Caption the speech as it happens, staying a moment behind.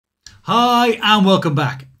Hi and welcome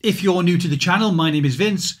back. If you're new to the channel, my name is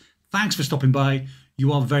Vince. Thanks for stopping by.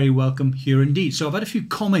 You are very welcome here indeed. So I've had a few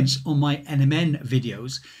comments on my NMN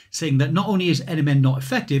videos saying that not only is NMN not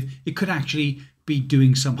effective, it could actually be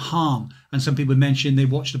doing some harm. And some people mentioned they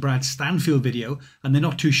watched the Brad Stanfield video and they're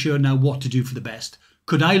not too sure now what to do for the best.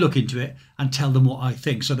 Could I look into it and tell them what I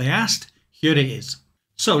think? So they asked, here it is.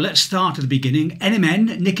 So let's start at the beginning.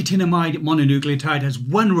 NMN, nicotinamide mononucleotide, has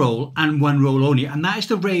one role and one role only, and that is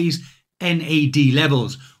to raise NAD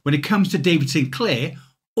levels. When it comes to David Sinclair,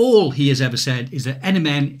 all he has ever said is that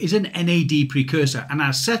NMN is an NAD precursor, and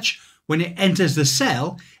as such, when it enters the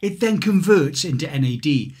cell, it then converts into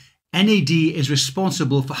NAD. NAD is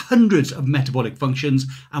responsible for hundreds of metabolic functions,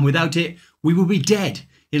 and without it, we will be dead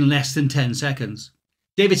in less than 10 seconds.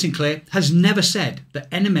 David Sinclair has never said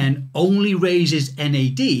that NMN only raises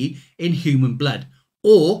NAD in human blood,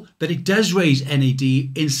 or that it does raise NAD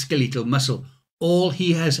in skeletal muscle. All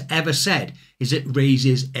he has ever said is it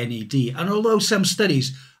raises NAD. And although some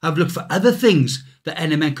studies have looked for other things that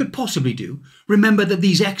NMN could possibly do, remember that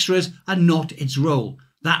these extras are not its role,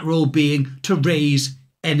 that role being to raise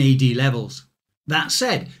NAD levels. That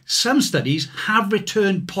said, some studies have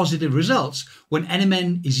returned positive results when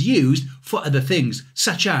NMN is used for other things,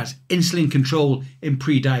 such as insulin control in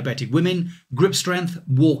pre-diabetic women, grip strength,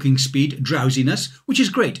 walking speed, drowsiness, which is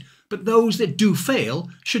great, but those that do fail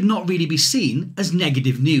should not really be seen as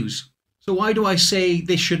negative news. So why do I say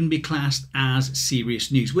this shouldn't be classed as serious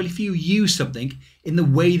news? Well, if you use something in the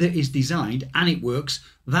way that is designed and it works,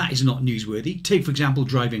 that is not newsworthy. Take, for example,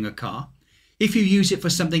 driving a car. If you use it for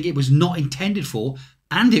something it was not intended for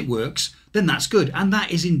and it works, then that's good, and that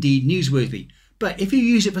is indeed newsworthy. But if you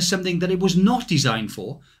use it for something that it was not designed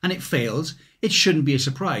for and it fails, it shouldn't be a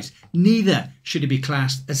surprise. Neither should it be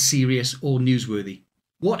classed as serious or newsworthy.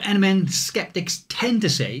 What NMN skeptics tend to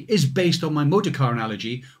say is based on my motor car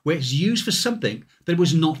analogy, where it's used for something that it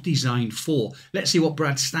was not designed for. Let's see what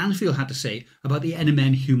Brad Stanfield had to say about the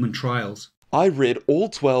NMN human trials. I read all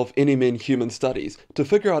 12 NMN Human Studies to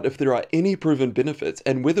figure out if there are any proven benefits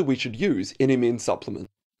and whether we should use NMN Supplement.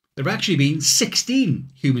 There have actually been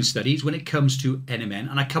 16 human studies when it comes to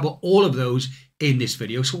NMN, and I cover all of those in this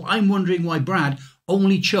video, so I'm wondering why Brad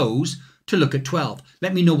only chose to look at 12.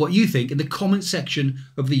 Let me know what you think in the comment section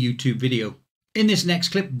of the YouTube video. In this next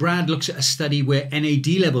clip, Brad looks at a study where NAD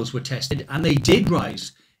levels were tested and they did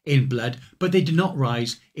rise in blood, but they did not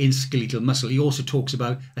rise in skeletal muscle. He also talks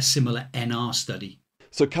about a similar NR study.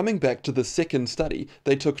 So coming back to the second study,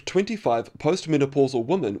 they took 25 postmenopausal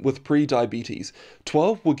women with pre-diabetes,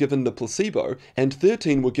 12 were given the placebo, and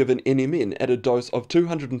 13 were given NMN at a dose of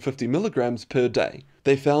 250 milligrams per day.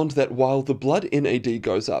 They found that while the blood NAD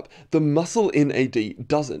goes up, the muscle NAD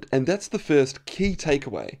doesn't, and that's the first key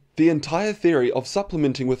takeaway. The entire theory of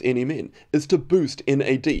supplementing with NMN is to boost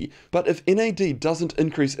NAD, but if NAD doesn't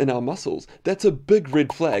increase in our muscles, that's a big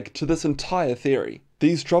red flag to this entire theory.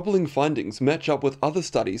 These troubling findings match up with other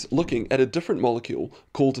studies looking at a different molecule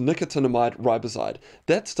called nicotinamide riboside.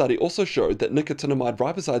 That study also showed that nicotinamide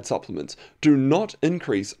riboside supplements do not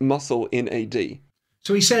increase muscle NAD.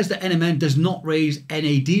 So he says that NMN does not raise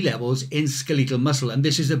NAD levels in skeletal muscle, and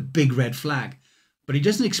this is a big red flag. But he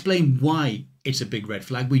doesn't explain why it's a big red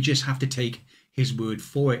flag. We just have to take his word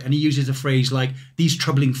for it. And he uses a phrase like these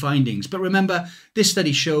troubling findings. But remember, this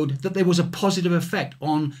study showed that there was a positive effect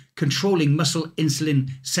on controlling muscle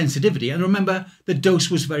insulin sensitivity. And remember, the dose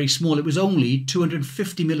was very small. It was only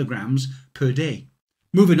 250 milligrams per day.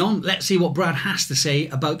 Moving on, let's see what Brad has to say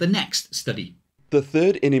about the next study. The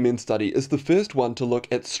third NMN study is the first one to look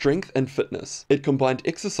at strength and fitness. It combined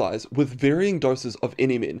exercise with varying doses of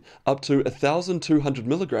NMN up to 1,200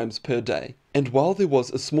 milligrams per day. And while there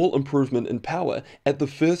was a small improvement in power at the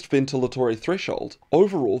first ventilatory threshold,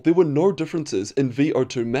 overall there were no differences in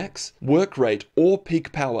VO2 max, work rate, or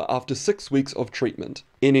peak power after 6 weeks of treatment.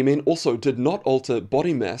 NMN also did not alter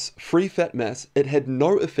body mass, free fat mass, it had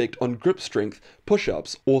no effect on grip strength,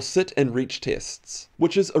 push-ups, or sit and reach tests.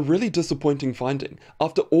 Which is a really disappointing finding.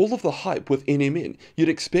 After all of the hype with NMN, you'd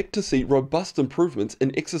expect to see robust improvements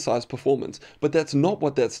in exercise performance, but that's not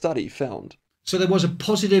what that study found. So there was a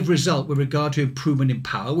positive result with regard to improvement in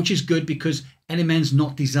power, which is good because NMN's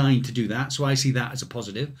not designed to do that. So I see that as a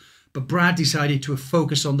positive. But Brad decided to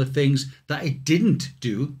focus on the things that it didn't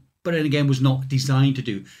do, but then again was not designed to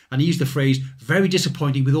do. And he used the phrase, very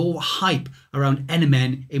disappointing with all the hype around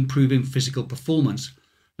NMN improving physical performance.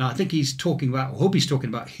 Now, I think he's talking about, I hope he's talking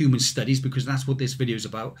about human studies because that's what this video is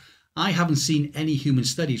about. I haven't seen any human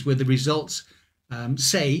studies where the results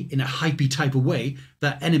say in a hypey type of way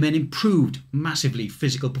that NMN improved massively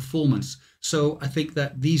physical performance. So I think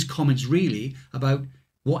that these comments really about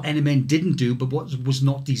What NMN didn't do, but what was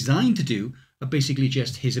not designed to do, are basically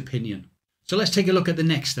just his opinion. So let's take a look at the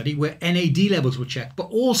next study where NAD levels were checked, but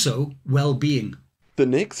also well-being. The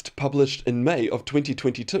next, published in May of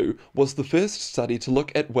 2022, was the first study to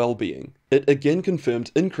look at well-being. It again confirmed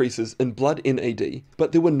increases in blood NAD,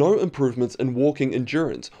 but there were no improvements in walking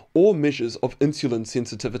endurance or measures of insulin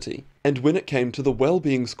sensitivity. And when it came to the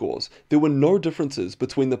well-being scores, there were no differences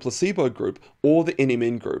between the placebo group or the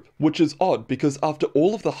NMN group, which is odd because after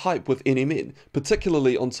all of the hype with NMN,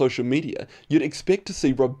 particularly on social media, you'd expect to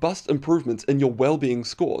see robust improvements in your well-being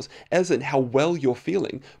scores, as in how well you're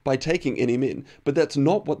feeling, by taking NMN, but that's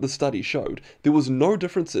not what the study showed. There was no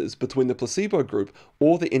differences between the placebo group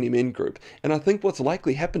or the NMN group. And I think what's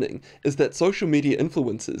likely happening is that social media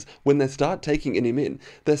influencers, when they start taking NMN,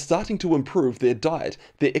 they're starting to improve their diet,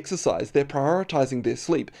 their exercise, they're prioritizing their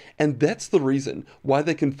sleep, and that's the reason why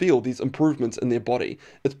they can feel these improvements in their body.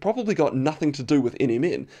 It's probably got nothing to do with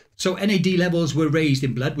NMN. So NAD levels were raised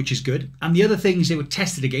in blood, which is good, and the other things they were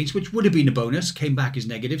tested against, which would have been a bonus, came back as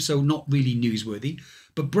negative, so not really newsworthy.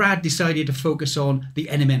 But Brad decided to focus on the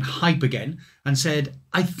NMN hype again and said,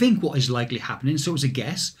 I think what is likely happening, so it was a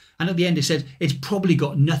guess. And at the end it said, it's probably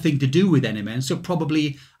got nothing to do with NMN, so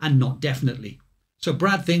probably and not definitely. So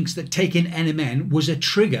Brad thinks that taking NMN was a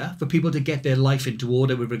trigger for people to get their life into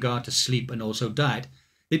order with regard to sleep and also diet.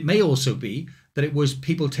 It may also be that it was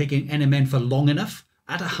people taking NMN for long enough,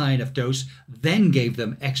 at a high enough dose, then gave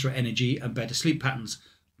them extra energy and better sleep patterns.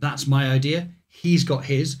 That's my idea. He's got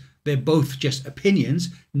his. They're both just opinions.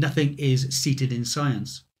 Nothing is seated in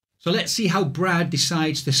science. So let's see how Brad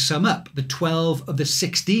decides to sum up the 12 of the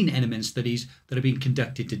 16 NMN studies that have been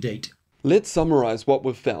conducted to date. Let's summarize what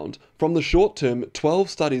we've found. From the short-term 12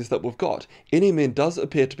 studies that we've got, NMN does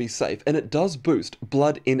appear to be safe and it does boost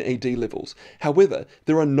blood NAD levels. However,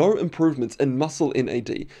 there are no improvements in muscle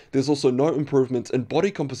NAD. There's also no improvements in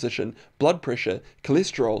body composition, blood pressure,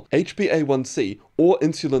 cholesterol, HbA1c, or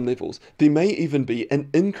insulin levels. There may even be an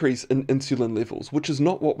increase in insulin levels, which is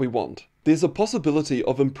not what we want. There's a possibility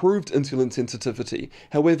of improved insulin sensitivity.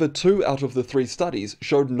 However, 2 out of the 3 studies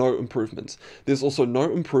showed no improvements. There's also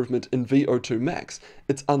no improvement in VO2 max.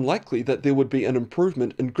 It's unlikely that there would be an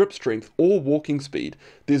improvement in grip strength or walking speed.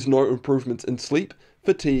 There's no improvements in sleep,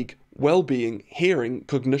 fatigue, well-being, hearing,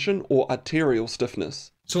 cognition, or arterial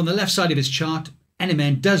stiffness. So on the left side of his chart,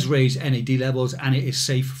 NMN does raise NAD levels and it is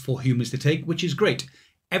safe for humans to take, which is great.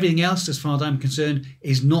 Everything else, as far as I'm concerned,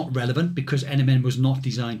 is not relevant because NMN was not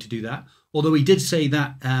designed to do that. Although he did say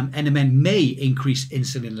that NMN may increase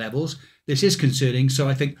insulin levels. This is concerning, so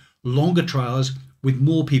I think longer trials with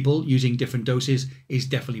more people using different doses is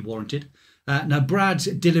definitely warranted. Now, Brad's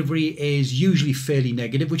delivery is usually fairly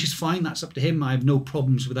negative, which is fine. That's up to him. I have no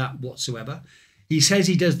problems with that whatsoever. He says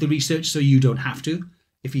he does the research so you don't have to.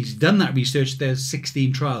 If he's done that research, there's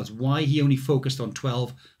 16 trials. Why he only focused on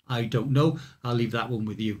 12, I don't know. I'll leave that one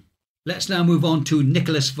with you. Let's now move on to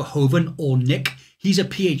Nicholas Vovan, or Nick. He's a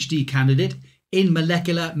PhD candidate in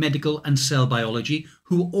molecular, medical and cell biology,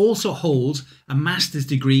 who also holds a master's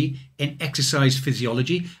degree in exercise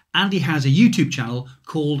physiology, and he has a YouTube channel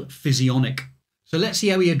called Physionic. So let's see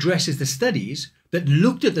how he addresses the studies that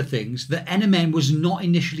looked at the things that NMN was not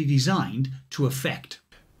initially designed to affect.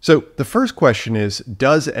 So the first question is,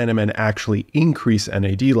 does NMN actually increase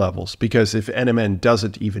NAD levels? Because if NMN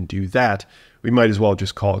doesn't even do that, we might as well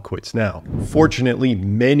just call it quits now. Fortunately,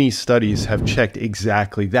 many studies have checked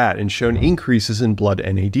exactly that and shown increases in blood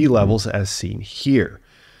NAD levels as seen here.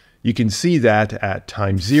 You can see that at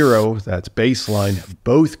time 0, that's baseline,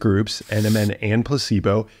 both groups, NMN and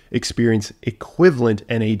placebo, experience equivalent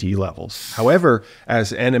NAD levels. However,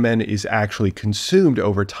 as NMN is actually consumed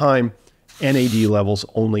over time, NAD levels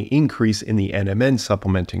only increase in the NMN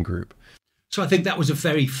supplementing group. So I think that was a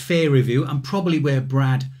very fair review and probably where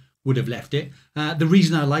Brad would have left it. The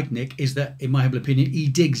reason I like Nick is that, in my humble opinion, he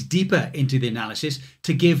digs deeper into the analysis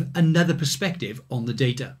to give another perspective on the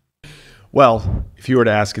data. Well, if you were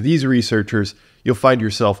to ask these researchers, you'll find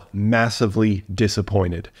yourself massively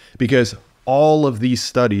disappointed because all of these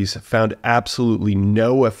studies found absolutely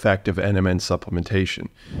no effect of NMN supplementation.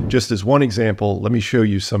 Just as one example, let me show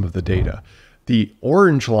you some of the data. The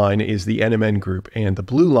orange line is the NMN group and the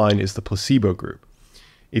blue line is the placebo group.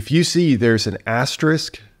 If you see there's an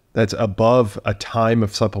asterisk that's above a time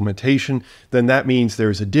of supplementation, then that means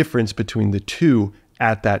there's a difference between the two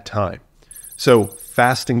at that time. So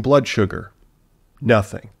fasting blood sugar,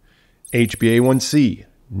 nothing. HbA1c,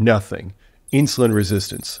 nothing. Insulin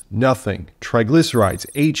resistance, nothing. Triglycerides,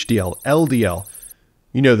 HDL, LDL,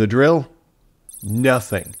 you know the drill?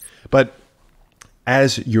 Nothing. But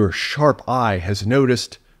as your sharp eye has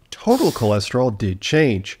noticed, total cholesterol did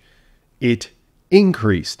change. It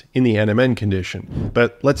increased in the NMN condition.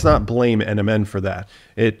 But let's not blame NMN for that.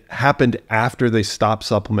 It happened after they stopped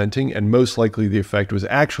supplementing, and most likely the effect was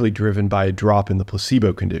actually driven by a drop in the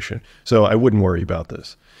placebo condition. So I wouldn't worry about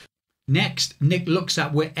this. Next, Nick looks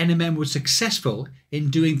at where NMN was successful in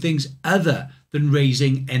doing things other than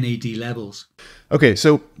raising NAD levels. Okay,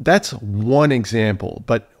 so that's one example,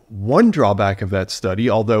 but one drawback of that study,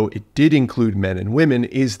 although it did include men and women,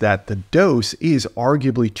 is that the dose is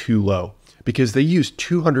arguably too low because they used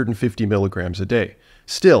 250 milligrams a day.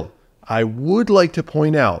 Still, I would like to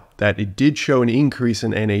point out that it did show an increase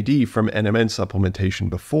in NAD from NMN supplementation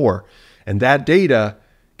before, and that data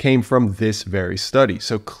came from this very study.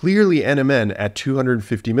 So clearly NMN at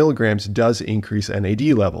 250 milligrams does increase NAD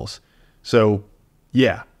levels. So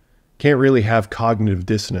yeah, can't really have cognitive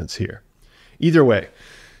dissonance here. Either way,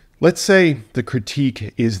 let's say the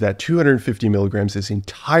critique is that 250 milligrams is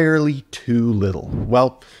entirely too little.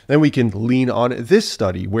 Well, then we can lean on this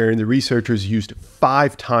study wherein the researchers used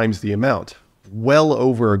 5 times the amount, well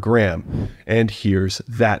over a gram. And here's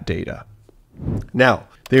that data. Now,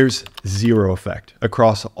 there's zero effect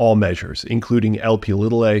across all measures, including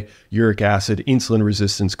Lp(a), uric acid, insulin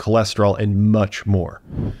resistance, cholesterol, and much more.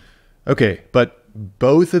 Okay, but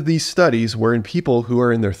both of these studies were in people who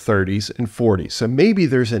are in their 30s and 40s, so maybe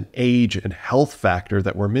there's an age and health factor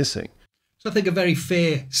that we're missing. So I think a very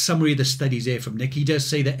fair summary of the studies there from Nick. He does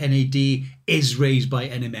say that NAD is raised by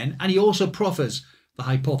NMN, and he also proffers the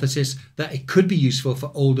hypothesis that it could be useful for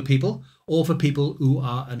older people or for people who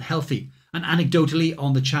are unhealthy. And anecdotally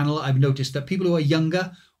on the channel, I've noticed that people who are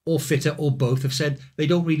younger or fitter or both have said they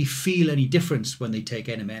don't really feel any difference when they take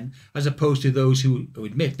NMN, as opposed to those who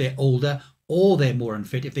admit they're older or they're more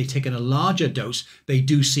unfit. If they've taken a larger dose, they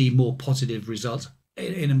do see more positive results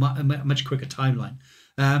in a much quicker timeline.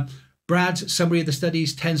 Brad's summary of the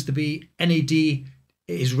studies tends to be NAD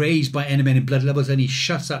is raised by NMN in blood levels, and he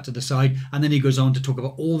shuts that to the side, and then he goes on to talk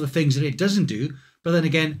about all the things that it doesn't do, but then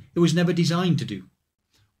again, it was never designed to do.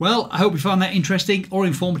 Well, I hope you found that interesting or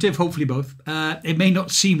informative, hopefully both. It may not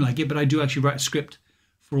seem like it, but I do actually write a script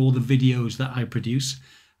for all the videos that I produce.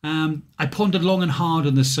 I pondered long and hard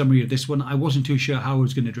on the summary of this one. I wasn't too sure how I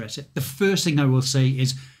was going to address it. The first thing I will say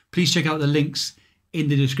is please check out the links in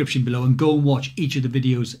the description below and go and watch each of the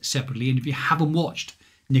videos separately. And if you haven't watched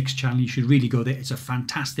Nick's channel, you should really go there. It's a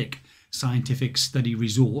fantastic scientific study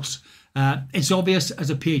resource. It's obvious as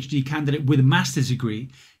a PhD candidate with a master's degree,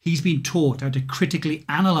 he's been taught how to critically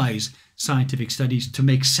analyze scientific studies to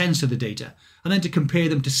make sense of the data and then to compare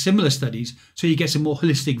them to similar studies so he gets a more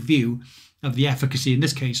holistic view of the efficacy, in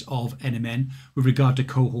this case, of NMN with regard to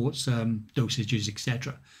cohorts, dosages,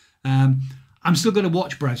 etc. I'm still going to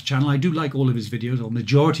watch Brad's channel. I do like all of his videos, or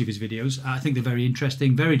majority of his videos. I think they're very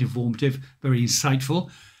interesting, very informative, very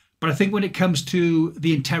insightful. But I think when it comes to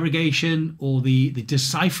the interrogation or the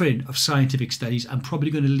deciphering of scientific studies, I'm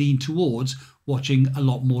probably going to lean towards watching a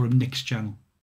lot more of Nick's channel.